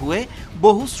ৰাজকুমাৰ চাহুৱে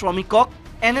বহু শ্ৰমিকক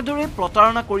এনেদৰে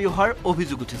প্ৰতাৰণা কৰি অহাৰ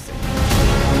অভিযোগ উঠিছে।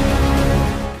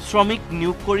 শ্ৰমিক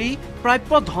নিয়োগ কৰি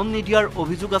প্ৰাপ্য ধন নিদিয়াৰ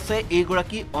অভিযোগ আছে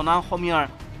এইগৰাকী অনা অসমীয়াৰ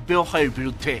ব্যৱসায়ীৰ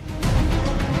বিৰুদ্ধে।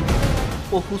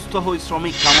 অসুস্থ হৈ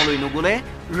শ্ৰমিক কামলৈ নগ'লে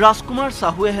ৰাজকুমাৰ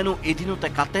চাহুৱে হেনো এদিনতে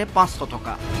কাটে 500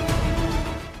 টকা।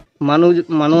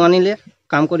 মানুহ আনিলে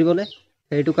কাম কৰিবলৈ,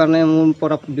 সেইটো কাৰণে মোৰ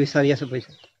পৰা বিচাৰি আছে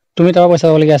পইচা। তুমি তাৰ পইচা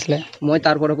পাবলগীয়া আছিলে? মই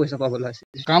তাৰ পৰা পইচা পাবলৈ আছে।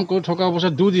 কাম কৰি থকা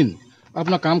অৱস্থাত 2 দিন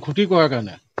আপোনাৰ কাম ক্ষতি কৰাৰ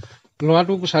কাৰণে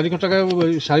ল'ৰাটোক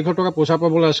 400 টকা পইচা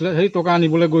পাবলৈ আছিলে। সেই টকা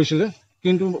আনিবলৈ গৈছিলে,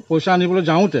 কিন্তু পইচা আনিবলৈ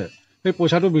যাওঁতে সেই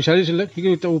পইচাটো বিচাৰিছিলে।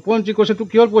 উপৰঞ্চি কৈছে তোক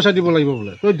কিহৰ পইচা দিব লাগিব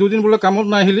বোলে, তই 2 দিন বোলে কামত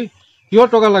নাহিলি, কিহৰ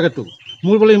টকা লাগে তোক?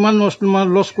 মোৰ বোলে ইমান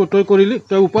লছ তই কৰিলি,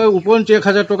 তই উপৰঞ্চি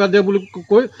 1000 টকা দে বুলি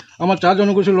কৈ আমাৰ 4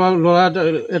 জনগোষ্ঠীৰ ল'ৰা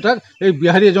এটাক এই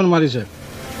বিহাৰী এজন মাৰিছে।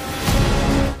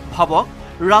 ভাবক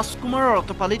ৰাজকুমাৰৰ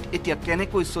অটপালিত এতিয়া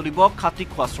কেনেকৈ চলিব খাটি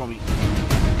খোৱা শ্ৰমিক।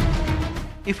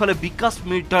 ইফালে বিকাশ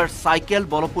মিৰ্ধাৰ চাইকেল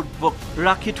বলপূৰ্বক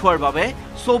ৰাখি থোৱাৰ বাবে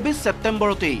 24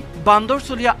 ছেপ্টেম্বৰতেই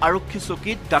বান্দৰচলীয়া আৰক্ষী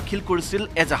চকীত দাখিল কৰিছিল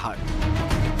এজাহাৰ।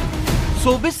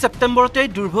 24 ছেপ্টেম্বৰতেই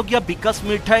দুৰ্ভগীয়া বিকাশ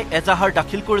মিৰ্ধাই এজাহাৰ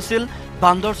দাখিল কৰিছিল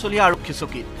বান্দৰচলীয়া আৰক্ষী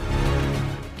চকীত।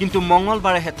 কিন্তু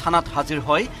মঙলবাৰেহে থানাত হাজিৰ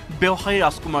হয় ব্যৱসায়ী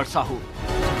ৰাজকুমাৰ চাহু।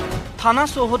 থানা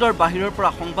চৌহদৰ বাহিৰৰ পৰা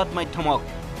সংবাদ মাধ্যমক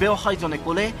ব্যৱসায়ীজনে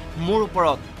ক'লে মোৰ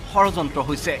ওপৰত ষড়যন্ত্ৰ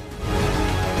হৈছে।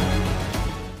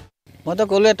 মইতো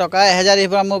ক'লোৱে টকা 1000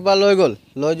 এইবাৰ মোৰ পৰা লৈ গ'ল।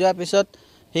 লৈ যোৱাৰ পিছত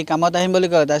সি কামত আহিম বুলি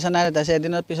ক'লে, তাৰপিছত নাই। তাৰপিছত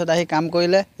এদিনৰ পিছত আহি কাম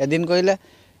কৰিলে, এদিন কৰিলে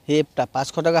সি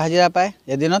 500 টকা হাজিৰা পায়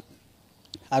এদিনত।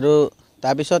 আৰু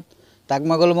তাৰপিছত তাক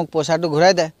মই ক'লোঁ মোক পইচাটো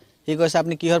ঘূৰাই দে। সি কৈছে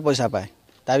আপুনি কিহৰ পইচা পায়?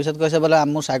 তাৰপিছত কৈছে বোলে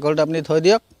মোৰ চাইকেলটো আপুনি থৈ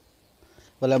দিয়ক,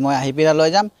 বোলে মই আহি পিনে লৈ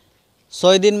যাম।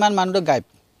 6 দিনমান মানুহটো গায়ব,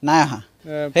 নাই অহা।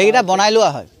 সেইকেইটা বনাই লোৱা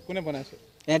হয়। কোনে বনাইছে?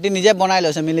 এহেঁতি নিজে বনাই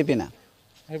লৈছে মিলি পিনা।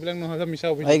 সেইবিলাক নহয়,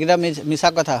 সেইকেইটা মিছা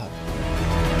কথা হয়।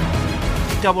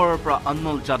 তিতাবৰৰ পৰা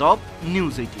অনল Yadav,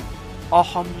 news 18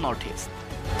 Assam north east.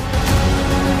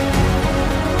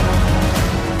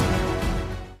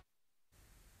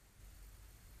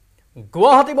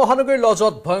 Guwahati মহানগৰীৰ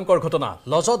লজত ভয়ংকৰ ঘটনা।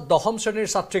 লজত 10ম শ্ৰেণীৰ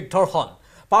ছাত্ৰীক ধৰ্ষণ।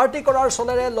 পাৰ্টি কৰাৰ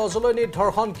চলেৰে লজলৈ নি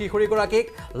ধৰ্ষণ কিশোৰীগৰাকীক।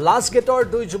 লাজ গেটৰ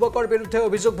 2 যুৱকৰ বিৰুদ্ধে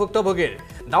অভিযোগ ভুক্তভোগীৰ।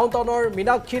 ডাউনটাউনৰ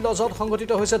মীনাক্ষী লজত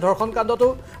সংঘটিত হৈছে ধৰ্ষণ কাণ্ডটো।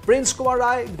 প্ৰিন্স কুমাৰ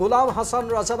ৰায়, গোলাম হাছান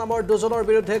ৰাজা নামৰ 2জনৰ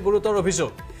বিৰুদ্ধে গুৰুতৰ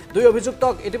অভিযোগ। 2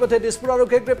 অভিযুক্তক ইতিমধ্যে দিছপুৰ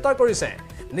আৰক্ষীয়ে গ্ৰেপ্তাৰ কৰিছে।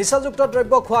 নিচাযুক্ত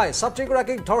দ্ৰব্য খুৱাই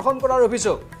ছাত্ৰীগৰাকীক ধৰ্ষণ কৰাৰ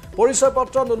অভিযোগ পৰিচয়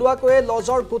পত্ৰ নোলোৱাকৈয়ে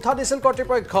লজৰ কোঠা দিছিল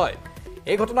কৰ্তৃপক্ষই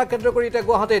এই ঘটনাক কেন্দ্ৰ কৰি এতিয়া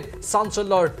গুৱাহাটীত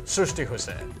চাঞ্চল্যৰ সৃষ্টি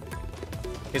হৈছে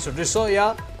কিছু দৃশ্য ইয়া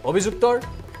অভিযুক্তৰ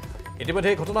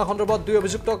ইতিমধ্যে এই ঘটনা সন্দৰ্ভত দুই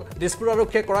অভিযুক্তক দিছপুৰ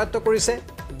আৰক্ষীয়ে কৰায়ত্ব কৰিছে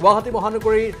গুৱাহাটী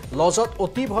মহানগৰীৰ লজত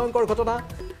অতি ভয়ংকৰ ঘটনা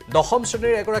দশম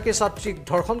শ্ৰেণীৰ এগৰাকী ছাত্ৰীক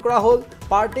ধৰ্ষণ কৰা হ'ল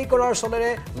পাৰ্টি কৰাৰ চলেৰে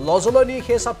লজলৈ নি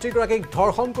সেই ছাত্ৰীগৰাকীক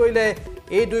ধৰ্ষণ কৰিলে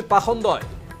এই দুই পাখণ্ডই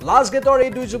লাজ গেটৰ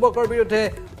এই দুই যুৱকৰ বিৰুদ্ধে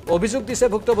অভিযোগ দিছে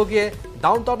ভুক্তভোগীয়ে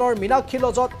ডাউনটাউনৰ মীনাক্ষী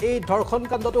লজত এই ধৰ্ষণ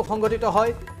কাণ্ডটো সংঘটিত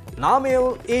হয় নাম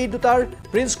এই দুটাৰ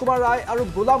প্ৰিন্স কুমাৰ ৰায় আৰু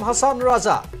গোলাম হাছান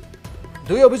ৰাজা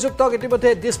দুই অভিযুক্তক ইতিমধ্যে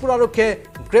দিছপুৰ আৰক্ষীয়ে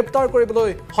গ্ৰেপ্তাৰ কৰিবলৈ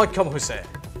সক্ষম হৈছে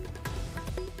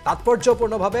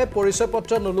তাৎপৰ্যপূৰ্ণভাৱে পৰিচয়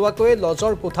পত্ৰ নোলোৱাকৈ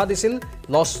লজৰ কোঠা দিছিল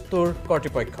লজটোৰ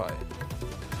কৰ্তৃপক্ষই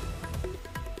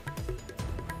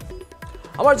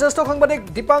আমাৰ জ্যেষ্ঠ সাংবাদিক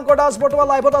দীপাংকৰ দাস বৰ্তমান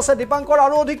লাইভত আছে দীপাংকৰ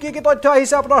আৰু অধিক কি কি তথ্য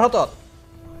আহিছে আপোনাৰ হাতত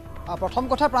প্ৰথম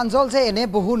কথা প্ৰাঞ্জল যে এনে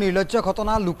বহু নিৰ্লজ্জ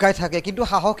ঘটনা লুকাই থাকে কিন্তু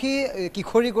সাহসী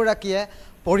কিশোৰীগৰাকীয়ে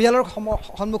পৰিয়ালৰ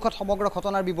সন্মুখত সমগ্ৰ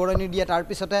ঘটনাৰ বিৱৰণী দিয়ে তাৰ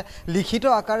পিছতে লিখিত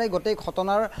আকাৰে গোটেই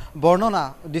ঘটনাৰ বৰ্ণনা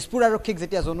দিছপুৰ আৰক্ষীক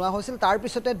যেতিয়া জনোৱা হৈছিল তাৰ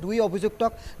পিছতে দুই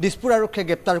অভিযুক্তক দিছপুৰ আৰক্ষীয়ে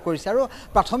গ্ৰেপ্তাৰ কৰিছে আৰু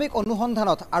প্ৰাথমিক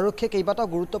অনুসন্ধানত আৰক্ষীয়ে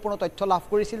কেইবাটাও গুৰুত্বপূৰ্ণ তথ্য লাভ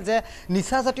কৰিছিল যে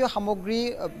নিচাজাতীয় সামগ্ৰী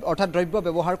অৰ্থাৎ দ্ৰব্য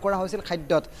ব্যৱহাৰ কৰা হৈছিল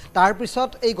খাদ্যত তাৰ পিছত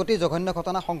এই গোটেই জঘন্য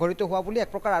ঘটনা সংঘটিত হোৱা বুলি এক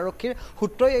প্ৰকাৰ আৰক্ষীৰ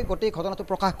সূত্ৰই এই গোটেই ঘটনাটো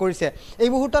প্ৰকাশ কৰিছে এই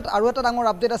মুহূৰ্তত আৰু এটা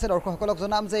ডাঙৰ আপডেট আছে দৰ্শকসকলক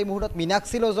জনাম যে এই মুহূৰ্তত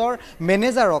মীনাক্ষী লজৰ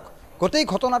মেনেজাৰক গোটেই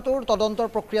ঘটনাটোৰ তদন্তৰ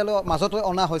প্ৰক্ৰিয়ালৈ মাজলৈ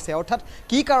অনা হৈছে অৰ্থাৎ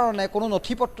কি কাৰণে কোনো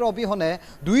নথি পত্ৰ অবিহনে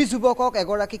দুই যুৱকক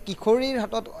এগৰাকী কিশোৰীৰ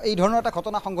হাতত এই ধৰণৰ এটা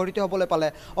ঘটনা সংঘটিত হ'বলৈ পালে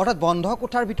অৰ্থাৎ বন্ধ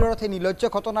কোঠাৰ ভিতৰত সেই নিৰ্লজ্জ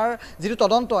ঘটনাৰ যিটো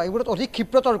তদন্ত এইবোৰত অধিক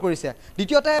ক্ষিপ্ৰতৰ কৰিছে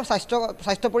দ্বিতীয়তে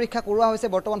স্বাস্থ্য পৰীক্ষা কৰোৱা হৈছে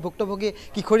বৰ্তমান ভুক্তভোগী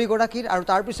কিশোৰীগৰাকীৰ আৰু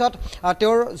তাৰপিছত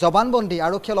তেওঁৰ জবানবন্দী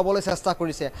আৰক্ষীয়ে ল'বলৈ চেষ্টা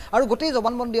কৰিছে আৰু গোটেই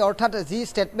জবানবন্দী অৰ্থাৎ যি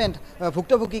ষ্টেটমেণ্ট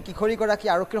ভুক্তভোগী কিশোৰীগৰাকী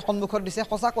আৰক্ষীৰ সন্মুখত দিছে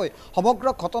সঁচাকৈ সমগ্ৰ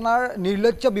ঘটনাৰ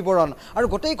নিৰ্লজ্জ বিৱৰণ আৰু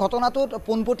গোটেই ঘটনা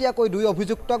পোনপটীয়াকৈ দুই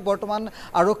অভিযুক্তক বৰ্তমান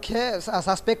আৰক্ষীয়ে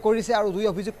সাসপেক্ট কৰিছে আৰু দুই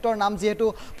অভিযুক্তৰ নাম যেহেতু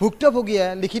ভুক্তভোগীয়ে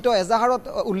লিখিত এজাহাৰত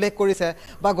উল্লেখ কৰিছে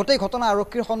বা গোটেই ঘটনা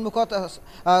আৰক্ষীৰ সন্মুখত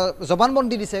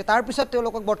জবানবন্দী দিছে তাৰ পিছত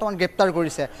তেওঁলোকক বৰ্তমান গ্ৰেপ্তাৰ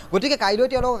কৰিছে গতিকে কাইলৈ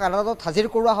তেওঁলোকক আদালতত হাজিৰ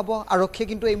কৰোৱা হ'ব আৰক্ষীয়ে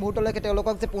কিন্তু এই মুহূৰ্তলৈকে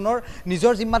তেওঁলোকক যে পুনৰ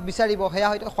নিজৰ জিম্মাত বিচাৰিব সেয়া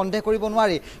হয়তো সন্দেহ কৰিব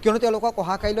নোৱাৰি কিয়নো তেওঁলোকক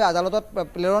অহা কাইলৈ আদালতত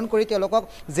প্ৰেৰণ কৰি তেওঁলোকক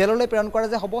জেললৈ প্ৰেৰণ কৰা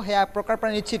যে হ'ব সেয়া প্ৰকাৰ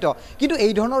প্ৰায় নিশ্চিত কিন্তু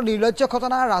এই ধৰণৰ নিৰ্লজ্জ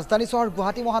ঘটনা ৰাজধানী চহৰ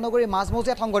গুৱাহাটী মহানগৰীৰ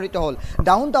মাজমজিয়াত সংঘটিত হ'ল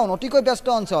ডাউনটাউন অতিকৈ ব্যস্ত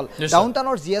অঞ্চল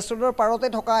ডাউনটাউনৰ জিএছ ৰোডৰ পাৰতে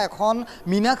থকা এখন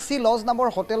মীনাক্ষী লজ নামৰ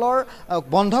হোটেলৰ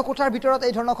বন্ধ কোঠাৰ ভিতৰত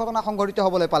এই ধৰণৰ ঘটনা সংঘটিত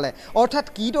হ'বলৈ পালে অৰ্থাৎ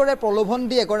কিদৰে প্ৰলোভন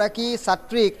দি এগৰাকী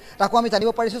ছাত্ৰীক তাকো আমি জানিব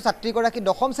পাৰিছোঁ ছাত্ৰীগৰাকী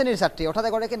দশম শ্ৰেণীৰ ছাত্ৰী অৰ্থাৎ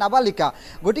এগৰাকী নাবালিকা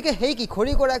গতিকে সেই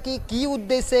কিশোৰীগৰাকী কি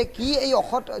উদ্দেশ্যে কি এই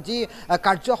অসৎ যি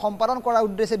কাৰ্য সম্পাদন কৰাৰ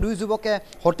উদ্দেশ্যে দুই যুৱকে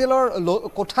হোটেলৰ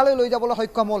কোঠালৈ লৈ যাবলৈ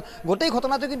সক্ষম হ'ল গোটেই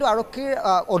ঘটনাটো কিন্তু আৰক্ষীৰ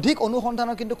অধিক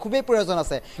অনুসন্ধানৰ কিন্তু খুবেই প্ৰয়োজন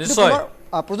আছে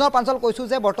পুনৰ প্ৰাঞ্জল কৈছোঁ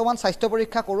যে বৰ্তমান স্বাস্থ্য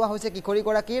পৰীক্ষা কৰোৱা হৈছে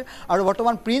কিশোৰীগৰাকীৰ আৰু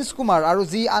বৰ্তমান প্ৰিন্স কুমাৰ আৰু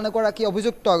যি আন এগৰাকী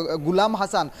অভিযুক্ত গোলাম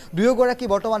হাছান দুয়োগৰাকী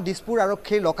বৰ্তমান দিছপুৰ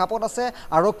আৰক্ষীৰ লকআপত আছে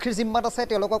আৰক্ষীৰ জিম্মাত আছে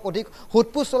তেওঁলোকক অধিক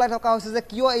সোধপোছ চলাই থকা হৈছে যে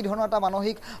কিয় এই ধৰণৰ এটা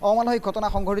অমানসিক ঘটনা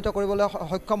সংঘটিত কৰিবলৈ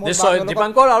সক্ষম হ'ল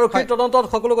দীপাংকৰ আৰক্ষীৰ তদন্তত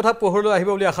সকলো কথা পোহৰলৈ আহিব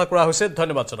বুলি আশা কৰা হৈছে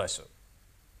ধন্যবাদ জনাইছোঁ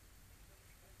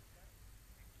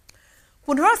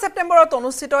 15 ছেপ্টেম্বৰত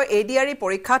অনুষ্ঠিত এডিআৰই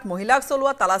পৰীক্ষাত মহিলাক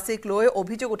চলোৱা তালাচীক লৈ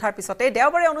অভিযোগ উঠাৰ পিছতে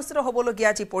দেওবাৰে অনুষ্ঠিত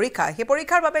হ'বলগীয়া যি পৰীক্ষা সেই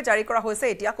পৰীক্ষাৰ বাবে জাৰি কৰা হৈছে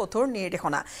এতিয়া কঠোৰ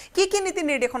নিৰ্দেশনা কি কি নীতি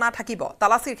নিৰ্দেশনা থাকিব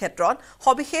তালাচীৰ ক্ষেত্ৰত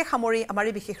সবিশেষ সামৰি আমাৰ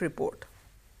বিশেষ ৰিপৰ্ট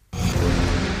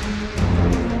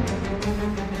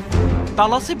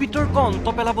তালাচী বিতৰ্ক অন্ত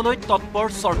পেলাবলৈ তৎপৰ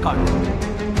চৰকাৰ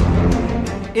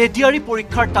এডিআৰই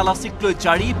পৰীক্ষাৰ তালাচীক লৈ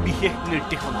জাৰি বিশেষ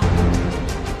নিৰ্দেশনা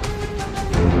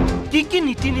কি কি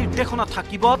নীতি নিৰ্দেশনা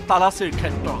থাকিব তালাচীৰ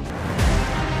ক্ষেত্ৰত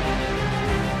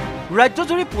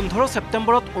ৰাজ্যজুৰি 15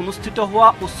 ছেপ্টেম্বৰত অনুষ্ঠিত হোৱা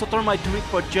উচ্চতৰ মাধ্যমিক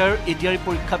পৰ্যায়ৰ এডিআৰই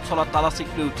পৰীক্ষাত চলা তালাচীক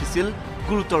লৈ উঠিছিল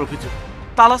গুৰুতৰ অভিযোগ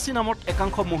তালাচী নামত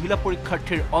একাংশ মহিলা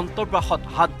পৰীক্ষাৰ্থীৰ অন্তৰ্বাসত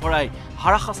হাত ভৰাই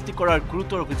হাৰাশাস্তি কৰাৰ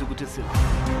গুৰুতৰ অভিযোগ উঠিছিল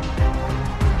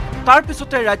তাৰ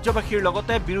পিছতে ৰাজ্যবাসীৰ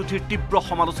লগতে বিৰোধীৰ তীব্ৰ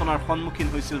সমালোচনাৰ সন্মুখীন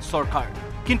হৈছিল চৰকাৰ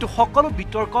কিন্তু সকলো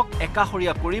বিতৰ্কক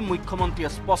একাহৰীয়া কৰি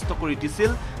মুখ্যমন্ত্ৰীয়ে স্পষ্ট কৰি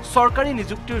দিছিল চৰকাৰী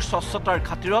নিযুক্তিৰ স্বচ্ছতাৰ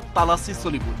খাতিৰত তালাচী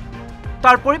চলিব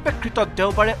তাৰ পৰিপ্ৰেক্ষিতত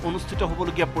দেওবাৰে অনুষ্ঠিত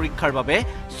হ'বলগীয়া পৰীক্ষাৰ বাবে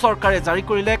চৰকাৰে জাৰি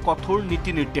কৰিলে কঠোৰ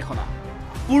নীতি নিৰ্দেশনা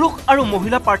পুৰুষ আৰু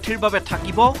মহিলা প্ৰাৰ্থীৰ বাবে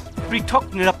থাকিব পৃথক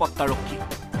নিৰাপত্তাৰক্ষী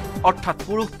অৰ্থাৎ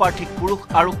পুৰুষ প্ৰাৰ্থীক পুৰুষ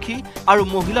আৰক্ষী আৰু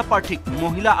মহিলা প্ৰাৰ্থীক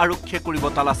মহিলা আৰক্ষীয়ে কৰিব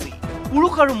তালাচী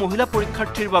পুৰুষ আৰু মহিলা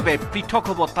পৰীক্ষাৰ্থীৰ বাবে পৃথক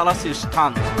হ'ব তালাচীৰ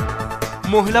স্থান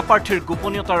মহিলা প্ৰাৰ্থীৰ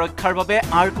গোপনীয়তা ৰক্ষাৰ বাবে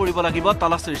আৰ কৰিব লাগিব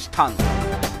তালাচীৰ স্থান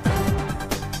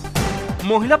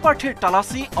মহিলা প্ৰাৰ্থীৰ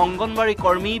তালাচী অংগনবাড়ী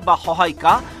কৰ্মী বা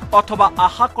সহায়িকা অথবা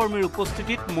আশা কৰ্মীৰ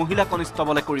উপস্থিতিত মহিলা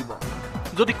কনিষ্টবলে কৰিব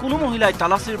যদি কোনো মহিলাই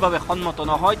তালাচীৰ বাবে সন্মত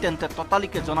নহয় তেন্তে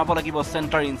ততালিকে জনাব লাগিব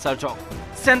চেণ্টাৰ ইনচাৰ্জক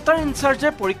চেণ্টাৰ ইনচাৰ্জে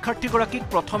পৰীক্ষাৰ্থীগৰাকীক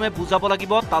প্ৰথমে বুজাব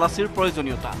লাগিব তালাচীৰ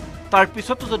প্ৰয়োজনীয়তা তাৰ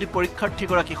পিছতো যদি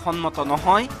পৰীক্ষাৰ্থীগৰাকী সন্মত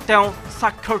নহয় তেওঁ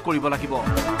স্বাক্ষৰ কৰিব লাগিব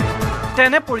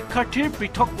তেনে পৰীক্ষাৰ্থীৰ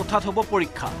পৃথক কোঠাত হ'ব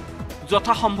পৰীক্ষা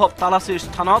যথাসম্ভৱ তালাচীৰ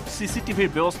স্থানত চিচিটিভিৰ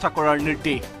ব্যৱস্থা কৰাৰ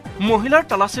নিৰ্দেশ মহিলাৰ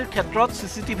তালাচীৰ ক্ষেত্ৰত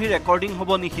চিচিটিভি ৰেকৰ্ডিং হ'ব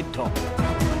নিষিদ্ধ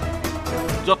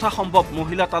যথাসম্ভৱ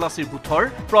মহিলা তালাচীৰ বুথৰ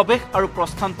প্ৰৱেশ আৰু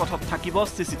প্ৰস্থান পথত থাকিব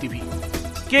চিচিটিভি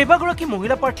কেইবাগৰাকী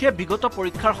মহিলা প্ৰাৰ্থীয়ে বিগত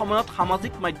পৰীক্ষাৰ সময়ত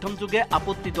সামাজিক মাধ্যম যোগে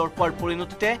আপত্তি দৰ্শোৱাৰ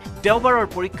পৰিণতিতে দেওবাৰৰ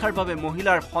পৰীক্ষাৰ বাবে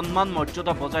মহিলাৰ সন্মান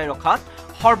মৰ্যাদা বজাই ৰখাত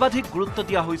সৰ্বাধিক গুৰুত্ব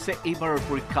দিয়া হৈছে এইবাৰৰ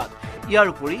পৰীক্ষাত ইয়াৰ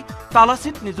উপৰি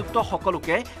তালাচীত নিযুক্ত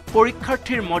সকলোকে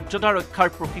পৰীক্ষাৰ্থীৰ মৰ্যাদা ৰক্ষাৰ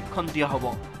প্ৰশিক্ষণ দিয়া হ'ব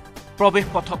প্ৰৱেশ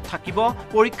পথত থাকিব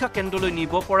পৰীক্ষা কেন্দ্ৰলৈ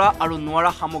নিব পৰা আৰু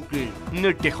নোৱাৰা সামগ্ৰীৰ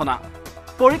নিৰ্দেশনা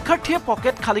পৰীক্ষাৰ্থীয়ে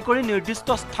পকেট খালি কৰি নিৰ্দিষ্ট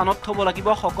স্থানত থব লাগিব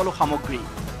সকলো সামগ্ৰী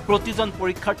প্ৰতিজন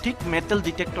পৰীক্ষাৰ্থীক মেটেল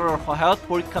ডিটেক্টৰৰ সহায়ত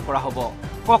পৰীক্ষা কৰা হ'ব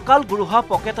ককাল গুৰুহা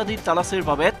পকেট আদি তালাচীৰ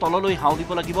বাবে তললৈ হাও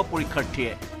দিব লাগিব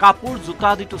পৰীক্ষাৰ্থীয়ে কাপোৰ জোতা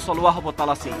আদিটো চলোৱা হ'ব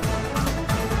তালাচী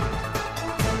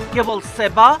কেৱল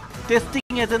সেৱা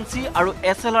টেষ্টিং এজেন্সি আৰু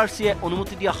SLRCয়ে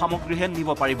অনুমতি দিয়া সামগ্ৰীহে নিব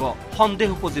পাৰিব সন্দেহ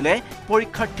উপজিলে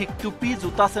পৰীক্ষাৰ্থীক টুপি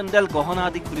জোতা চেণ্ডেল গহনা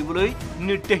আদি খুলিবলৈ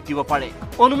নিৰ্দেশ দিব পাৰে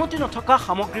অনুমতি নথকা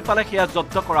সামগ্ৰী পালে সেয়া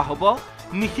জব্দ কৰা হ'ব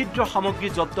নিষিদ্ধ সামগ্ৰী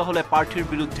জব্দ হলে প্ৰাৰ্থীৰ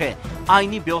বিৰুদ্ধে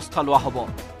আইনী ব্যৱস্থা লোৱা হ'ব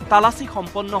তালাচী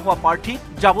সম্পন্ন হোৱা প্ৰাৰ্থীক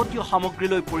যাৱতীয়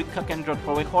সামগ্ৰীলৈ পৰীক্ষা কেন্দ্ৰত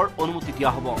প্ৰৱেশৰ অনুমতি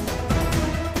দিয়া হ'ব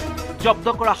জব্দ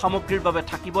কৰা সামগ্ৰীৰ বাবে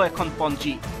থাকিব এখন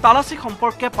পঞ্জী তালাচী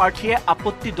সম্পৰ্কে প্ৰাৰ্থীয়ে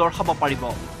আপত্তি দৰ্শাব পাৰিব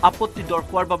আপত্তি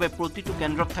দৰ্শোৱাৰ বাবে প্ৰতিটো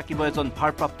কেন্দ্ৰত থাকিব এজন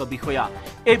ভাৰপ্ৰাপ্ত বিষয়া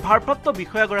এই ভাৰপ্ৰাপ্ত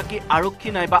বিষয়াগৰাকী আৰক্ষী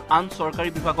নাইবা আন চৰকাৰী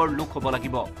বিভাগৰ লোক হ'ব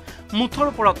লাগিব মুঠৰ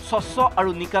ওপৰত স্বচ্ছ আৰু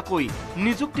নিকাকৈ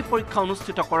নিযুক্তি পৰীক্ষা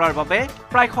অনুষ্ঠিত কৰাৰ বাবে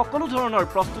প্ৰায় সকলো ধৰণৰ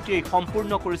প্ৰস্তুতি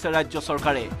সম্পূৰ্ণ কৰিছে ৰাজ্য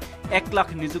চৰকাৰে 1 লাখ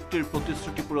নিযুক্তিৰ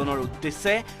প্ৰতিশ্ৰুতি পূৰণৰ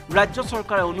উদ্দেশ্যে ৰাজ্য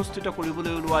চৰকাৰে অনুষ্ঠিত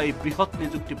কৰিবলৈ ওলোৱা এই বৃহৎ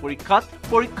নিযুক্তি পৰীক্ষাত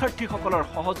পৰীক্ষাৰ্থীসকলৰ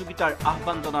সহযোগিতাৰ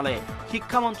আহ্বান জনালে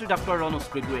শিক্ষামন্ত্ৰী ডক্টৰ ৰণোজ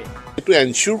পেগুৱে এটো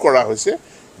এনশ্যোৰ কৰা হৈছে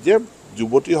যে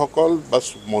যুৱতীসকল বা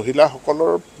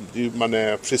মহিলাসকলৰ যি মানে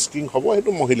ফ্ৰিস্কিং হ'ব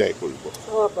সেইটো মহিলাই কৰিব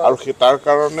আৰু তাৰ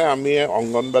কাৰণে আমি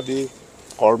অংগনবাদী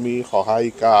কৰ্মী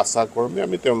সহায়িকা আশা কৰ্মী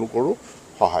আমি তেওঁলোকৰো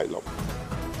সহায় ল'ম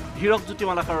হীৰকজ্যোতি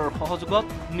মালাকাৰৰ সহযোগত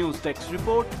news desk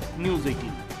report news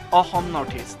 18 Assam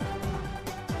north east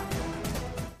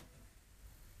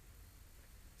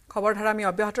খবৰ ধাৰা আমি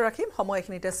অব্যাহত ৰাখিম সময়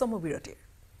এখিনিতে চমু বিৰতিৰ